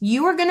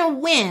 you are going to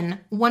win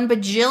 1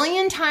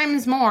 bajillion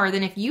times more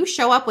than if you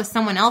show up with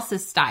someone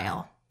else's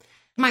style.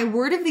 My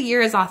word of the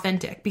year is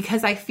authentic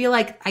because I feel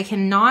like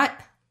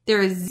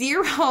there is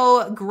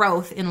zero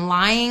growth in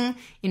lying,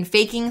 in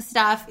faking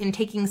stuff, in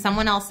taking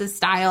someone else's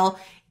style,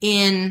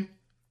 in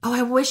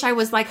I wish I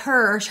was like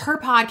her, or her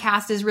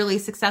podcast is really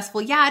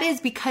successful. Yeah, it is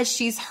because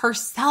she's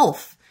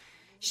herself.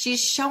 She's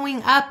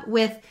showing up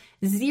with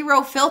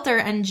zero filter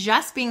and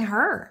just being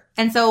her.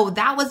 And so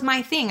that was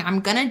my thing. I'm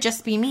going to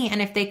just be me.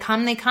 And if they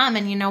come, they come.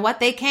 And you know what?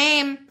 They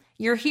came.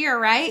 You're here,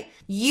 right?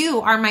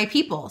 You are my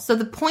people. So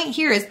the point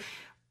here is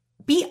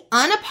be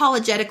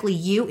unapologetically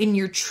you in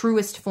your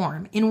truest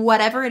form in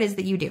whatever it is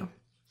that you do.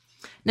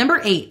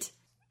 Number 8,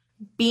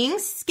 being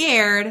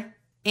scared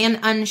and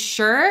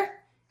unsure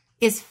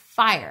is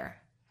fire.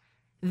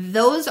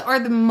 Those are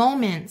the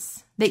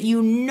moments that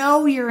you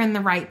know you're in the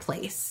right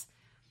place.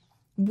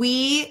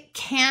 We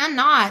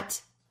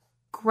cannot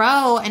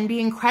grow and be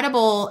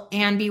incredible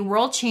and be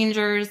world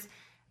changers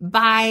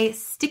by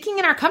sticking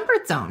in our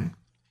comfort zone,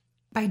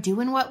 by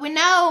doing what we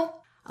know.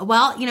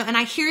 Well,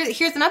 and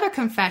here's another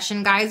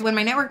confession, guys. When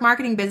my network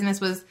marketing business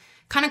was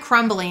kind of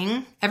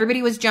crumbling.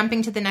 Everybody was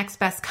jumping to the next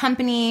best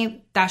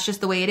company. That's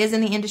just the way it is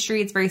in the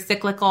industry. It's very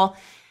cyclical.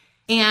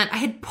 And I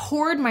had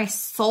poured my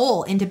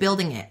soul into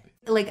building it.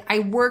 Like, I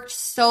worked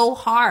so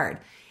hard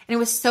and it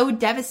was so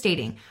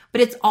devastating,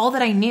 but it's all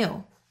that I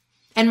knew.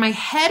 And my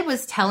head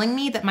was telling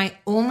me that my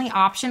only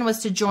option was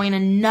to join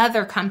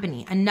another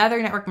company,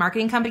 another network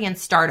marketing company, and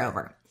start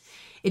over.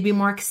 It'd be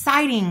more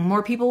exciting.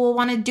 More people will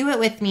want to do it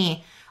with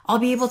me. I'll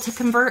be able to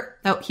convert.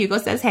 Oh, Hugo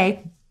says,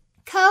 hey,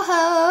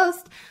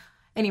 co-host.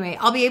 Anyway,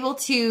 I'll be able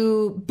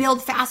to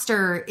build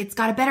faster. It's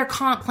got a better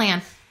comp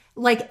plan.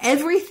 Like,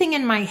 everything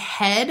in my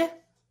head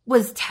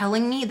was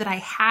telling me that I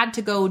had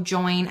to go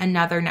join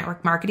another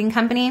network marketing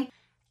company.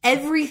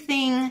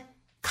 Everything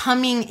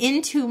coming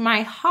into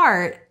my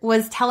heart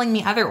was telling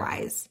me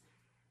otherwise.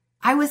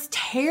 I was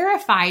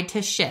terrified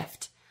to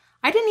shift.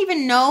 I didn't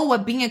even know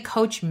what being a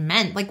coach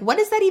meant. Like, what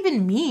does that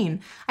even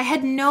mean? I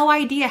had no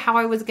idea how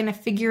I was going to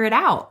figure it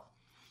out.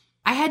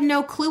 I had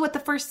no clue what the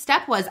first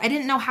step was. I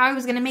didn't know how I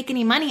was going to make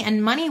any money,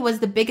 and money was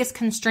the biggest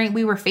constraint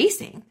we were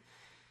facing.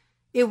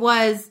 It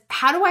was,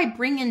 how do I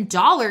bring in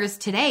dollars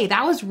today?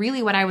 That was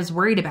really what I was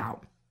worried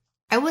about.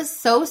 I was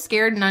so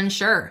scared and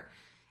unsure.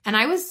 And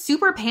I was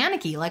super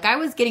panicky. Like, I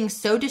was getting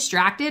so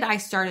distracted. I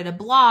started a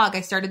blog.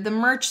 I started the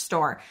merch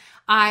store.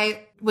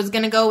 I was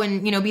going to go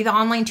and, be the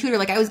online tutor.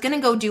 Like, I was going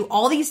to go do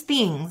all these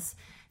things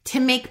to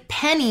make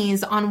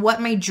pennies on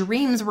what my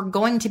dreams were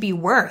going to be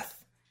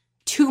worth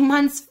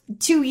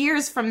 2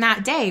 years from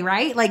that day,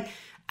 right? Like,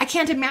 I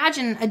can't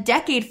imagine a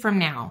decade from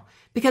now,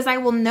 because I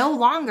will no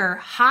longer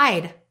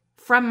hide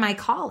from my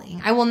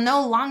calling. I will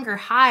no longer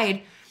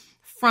hide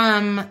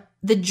from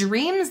the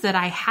dreams that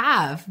I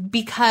have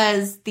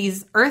because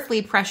these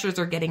earthly pressures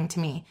are getting to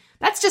me.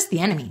 That's just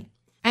the enemy.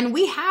 And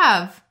we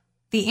have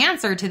the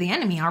answer to the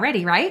enemy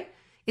already, right?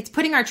 It's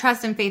putting our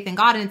trust and faith in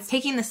God, and it's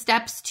taking the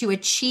steps to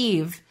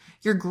achieve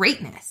your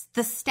greatness.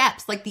 The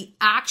steps, like the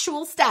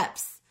actual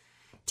steps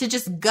to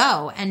just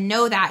go and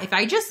know that if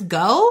I just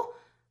go,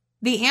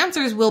 the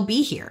answers will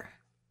be here.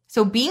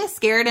 So being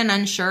scared and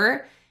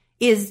unsure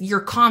is your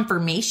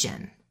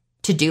confirmation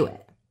to do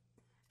it.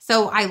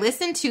 So I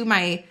listened to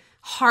my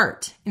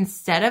heart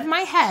instead of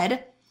my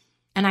head,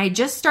 and I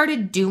just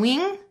started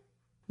doing.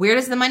 Where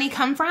does the money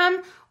come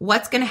from?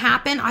 What's going to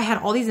happen? I had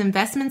all these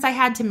investments I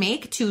had to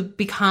make to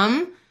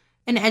become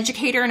an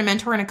educator and a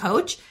mentor and a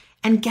coach.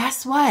 And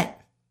guess what?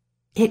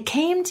 It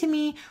came to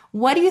me.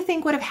 What do you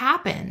think would have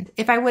happened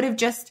if I would have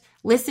just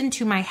listened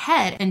to my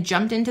head and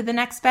jumped into the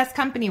next best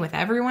company with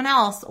everyone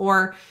else?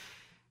 Or,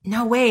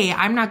 no way,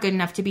 I'm not good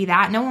enough to be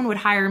that. No one would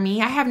hire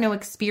me. I have no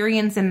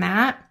experience in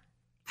that.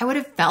 I would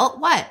have felt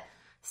what?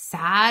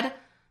 Sad,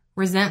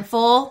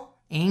 resentful,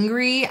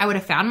 angry. I would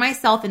have found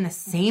myself in the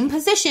same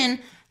position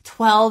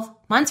 12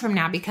 months from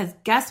now, because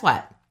guess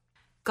what?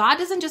 God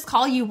doesn't just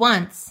call you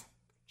once.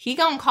 He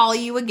gonna call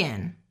you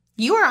again.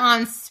 You are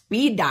on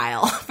speed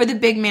dial for the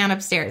big man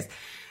upstairs.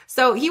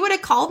 So he would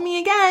have called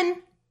me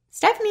again.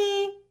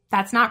 Stephanie,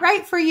 that's not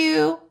right for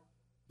you.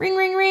 Ring,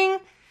 ring, ring.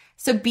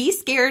 So be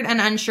scared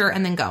and unsure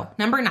and then go.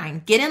 Number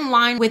 9, get in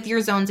line with your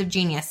zones of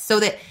genius,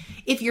 so that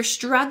if you're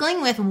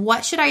struggling with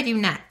what should I do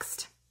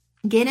next,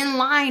 get in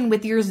line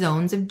with your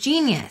zones of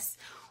genius.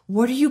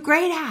 What are you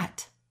great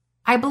at?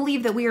 I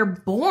believe that we are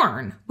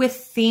born with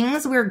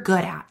things we're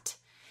good at.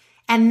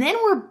 And then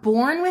we're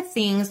born with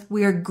things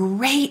we're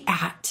great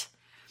at.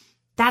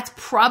 That's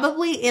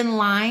probably in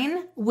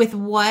line with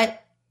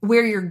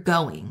where you're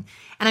going.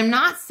 And I'm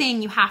not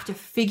saying you have to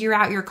figure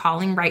out your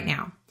calling right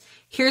now.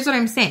 Here's what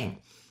I'm saying.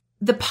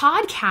 The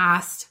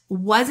podcast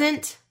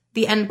wasn't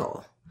the end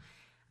goal,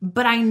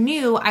 but I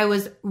knew I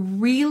was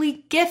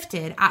really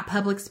gifted at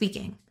public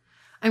speaking.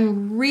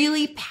 I'm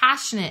really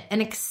passionate and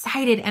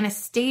excited, and a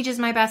stage is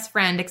my best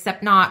friend,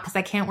 except not, because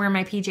I can't wear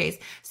my PJs.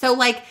 So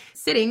like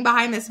sitting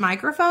behind this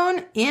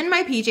microphone in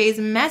my PJs,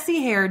 messy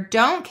hair,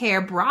 don't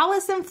care,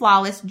 braless and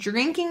flawless,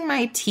 drinking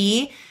my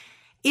tea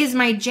is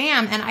my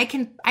jam. And I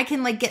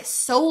can like get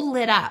so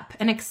lit up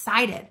and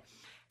excited.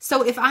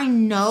 So if I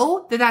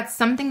know that that's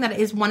something that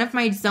is one of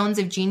my zones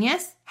of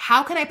genius,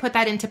 how can I put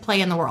that into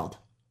play in the world?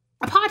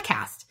 A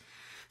podcast.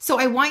 So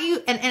I want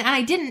you, and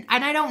I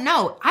don't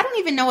know. I don't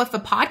even know if a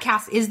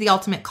podcast is the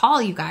ultimate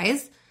call, you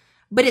guys,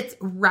 but it's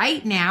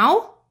right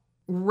now,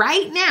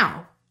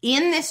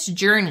 in this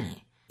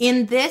journey,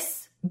 in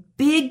this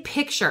big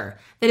picture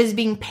that is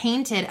being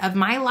painted of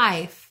my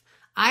life,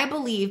 I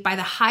believe by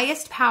the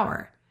highest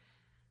power,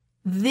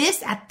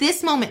 at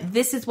this moment,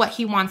 this is what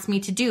he wants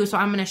me to do. So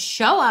I'm going to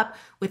show up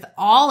with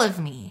all of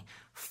me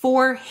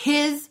for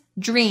his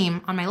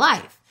dream on my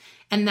life.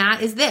 And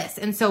that is this.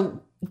 And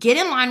so get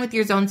in line with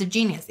your zones of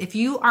genius. If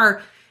you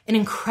are an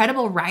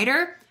incredible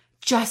writer,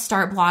 just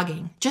start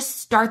blogging. Just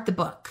start the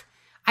book.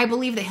 I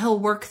believe that he'll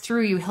work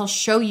through you. He'll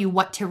show you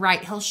what to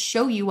write. He'll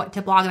show you what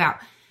to blog about.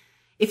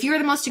 If you're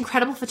the most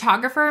incredible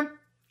photographer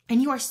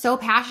and you are so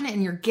passionate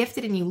and you're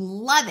gifted and you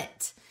love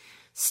it,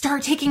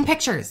 start taking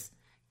pictures.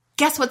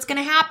 Guess what's going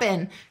to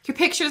happen? Your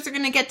pictures are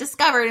going to get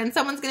discovered, and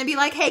someone's going to be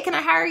like, hey, can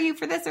I hire you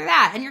for this or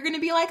that? And you're going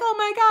to be like, oh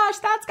my gosh,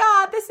 that's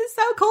God. This is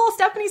so cool.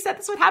 Stephanie said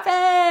this would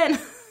happen.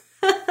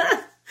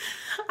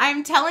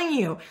 I'm telling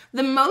you,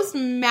 the most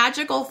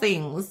magical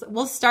things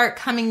will start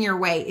coming your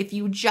way if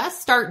you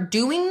just start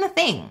doing the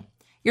thing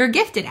you're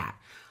gifted at.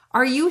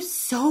 Are you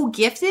so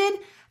gifted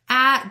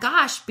at,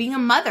 being a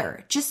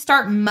mother? Just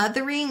start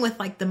mothering with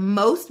like the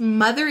most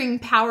mothering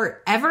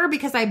power ever,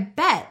 because I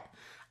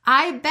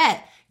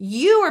bet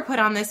you were put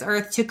on this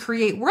earth to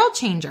create world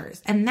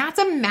changers, and that's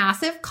a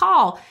massive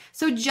call.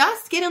 So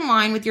just get in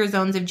line with your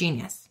zones of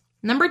genius.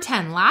 Number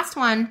 10, last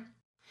one.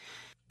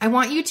 I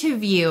want you to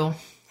view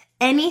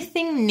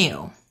anything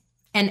new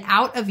and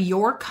out of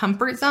your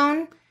comfort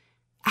zone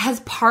as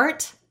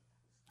part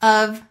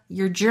of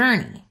your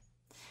journey.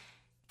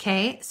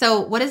 Okay,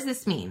 so what does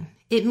this mean?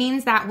 It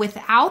means that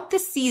without the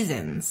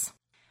seasons,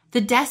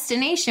 the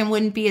destination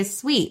wouldn't be as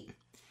sweet.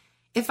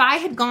 If I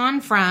had gone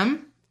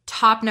from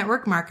top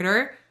network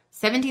marketer,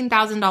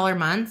 $17,000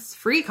 months,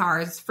 free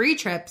cars, free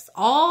trips,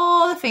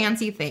 all the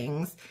fancy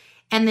things,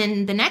 and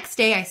then the next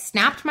day I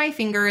snapped my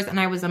fingers and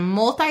I was a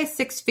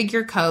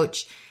multi-six-figure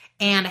coach,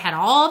 and I had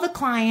all the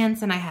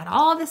clients and I had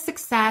all the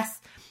success,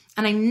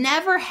 and I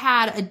never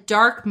had a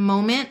dark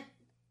moment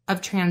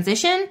of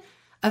transition,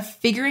 of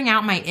figuring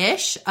out my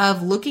ish,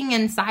 of looking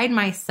inside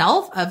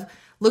myself, of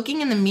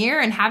looking in the mirror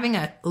and having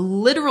a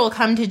literal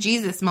come to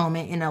Jesus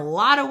moment in a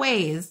lot of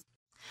ways,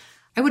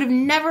 I would have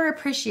never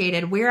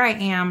appreciated where I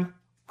am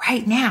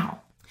right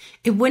now.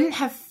 It wouldn't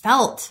have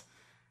felt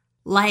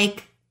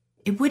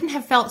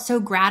so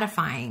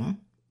gratifying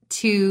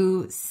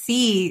to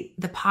see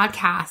the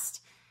podcast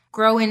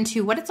grow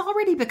into what it's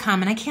already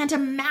become. And I can't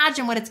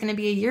imagine what it's going to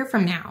be a year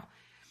from now.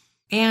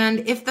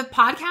 And if the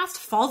podcast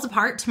falls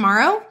apart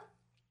tomorrow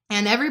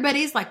and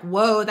everybody's like,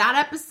 whoa,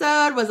 that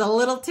episode was a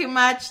little too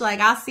much, like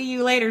I'll see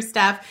you later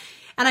stuff,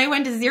 and I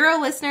went to 0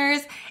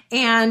 listeners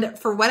and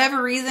for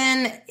whatever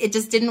reason, it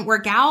just didn't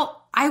work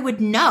out, I would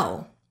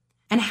know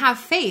and have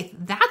faith.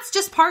 That's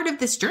just part of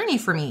this journey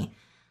for me.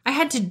 I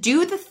had to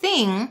do the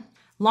thing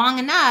long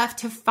enough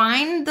to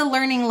find the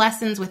learning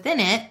lessons within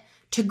it,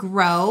 to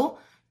grow,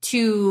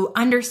 to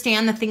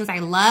understand the things I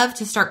love,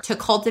 to start to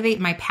cultivate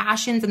my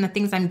passions and the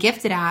things I'm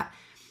gifted at.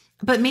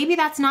 But maybe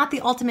that's not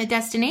the ultimate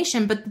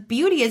destination. But the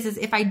beauty is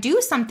if I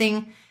do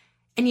something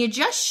and you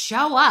just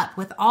show up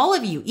with all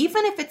of you,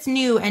 even if it's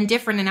new and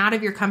different and out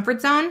of your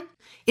comfort zone,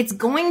 it's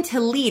going to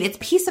lead. It's a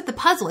piece of the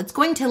puzzle. It's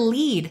going to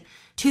lead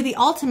to the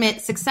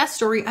ultimate success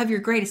story of your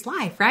greatest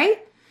life, right?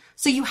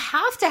 So you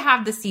have to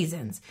have the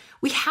seasons.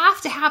 We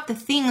have to have the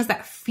things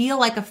that feel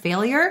like a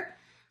failure,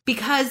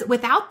 because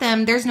without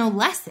them, there's no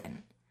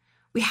lesson.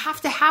 We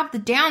have to have the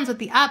downs with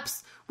the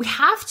ups. We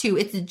have to.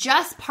 It's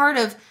just part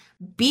of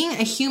being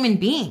a human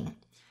being.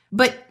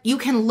 But you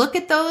can look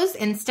at those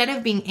instead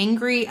of being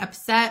angry,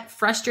 upset,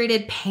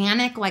 frustrated,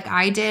 panic like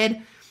I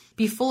did,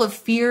 be full of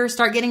fear,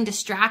 start getting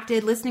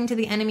distracted, listening to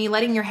the enemy,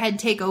 letting your head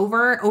take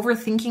over,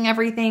 overthinking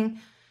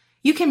everything.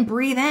 You can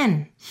breathe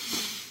in.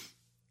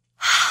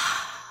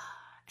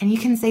 And you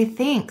can say,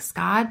 thanks,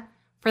 God,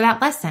 for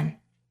that lesson.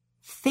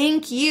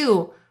 Thank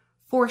you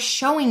for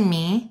showing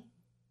me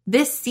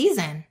this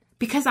season,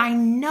 because I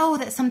know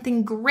that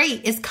something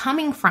great is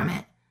coming from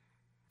it.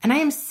 And I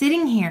am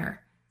sitting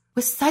here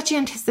with such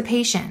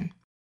anticipation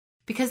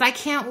because I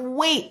can't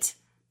wait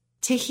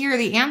to hear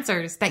the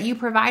answers that you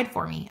provide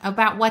for me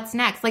about what's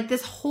next. Like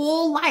this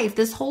whole life,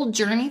 this whole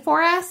journey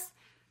for us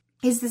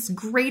is this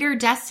greater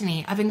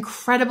destiny of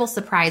incredible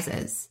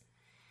surprises.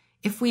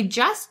 If we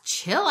just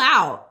chill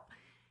out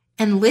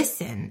and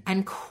listen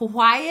and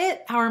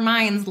quiet our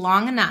minds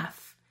long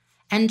enough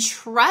and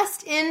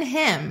trust in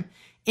Him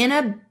in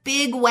a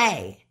big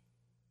way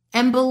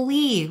and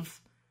believe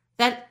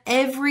that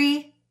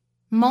every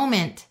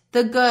moment,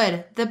 the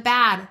good, the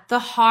bad, the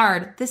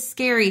hard, the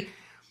scary,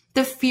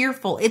 the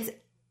fearful, it's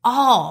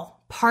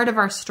all part of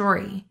our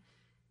story.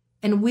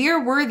 And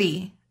we're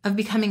worthy of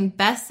becoming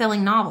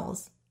best-selling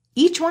novels.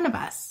 Each one of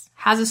us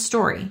has a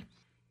story.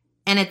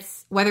 And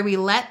it's whether we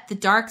let the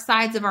dark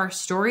sides of our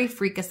story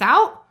freak us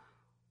out,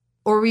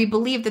 or we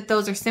believe that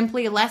those are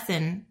simply a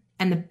lesson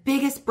and the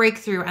biggest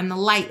breakthrough and the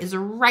light is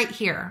right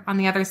here on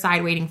the other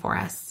side waiting for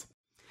us.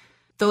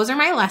 Those are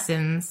my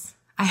lessons.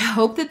 I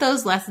hope that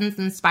those lessons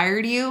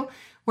inspired you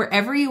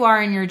wherever you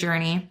are in your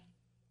journey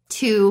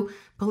to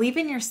believe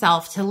in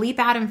yourself, to leap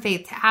out in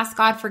faith, to ask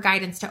God for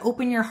guidance, to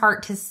open your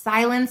heart, to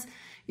silence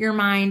your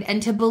mind,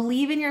 and to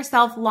believe in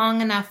yourself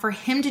long enough for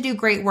Him to do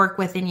great work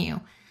within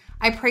you.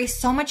 I pray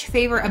so much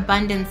favor,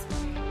 abundance,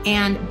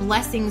 and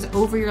blessings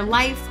over your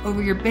life,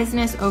 over your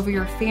business, over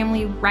your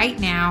family right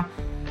now.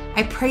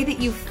 I pray that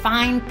you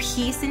find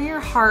peace in your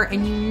heart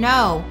and you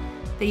know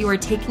that you are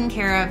taken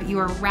care of. You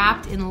are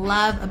wrapped in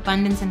love,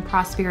 abundance, and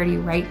prosperity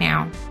right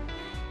now.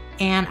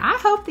 And I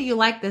hope that you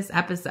like this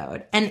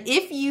episode. And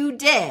if you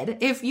did,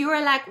 if you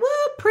are like, woo,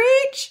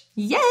 preach,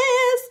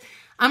 yes,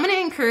 I'm going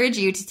to encourage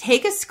you to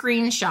take a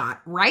screenshot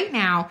right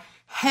now,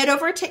 head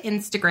over to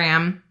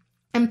Instagram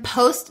and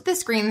post the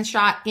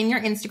screenshot in your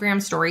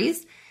Instagram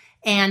stories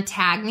and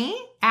tag me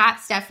at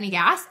Stephanie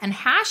Gass and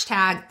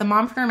hashtag the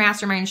Mompreneur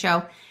Mastermind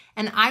Show.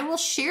 And I will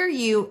share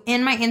you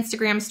in my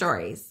Instagram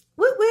stories.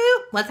 Woo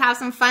woo. Let's have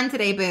some fun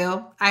today,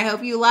 boo. I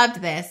hope you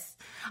loved this.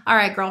 All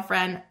right,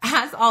 girlfriend.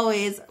 As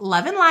always,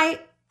 love and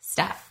light,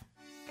 Steph.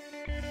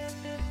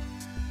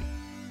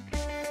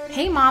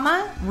 Hey,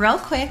 mama, real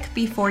quick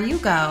before you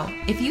go,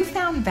 if you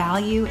found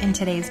value in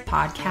today's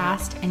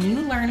podcast and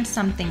you learned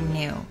something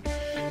new,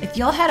 if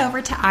you'll head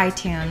over to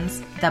iTunes,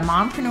 the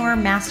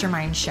Mompreneur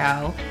Mastermind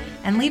Show,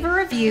 and leave a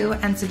review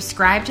and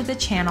subscribe to the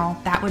channel,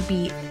 that would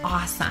be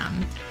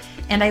awesome.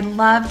 And I'd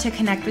love to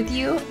connect with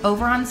you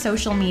over on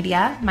social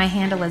media. My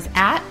handle is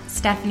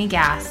 @Stephanie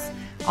Gass.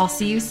 I'll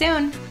see you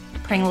soon.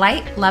 Praying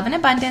light, love, and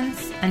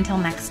abundance. Until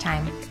next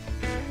time.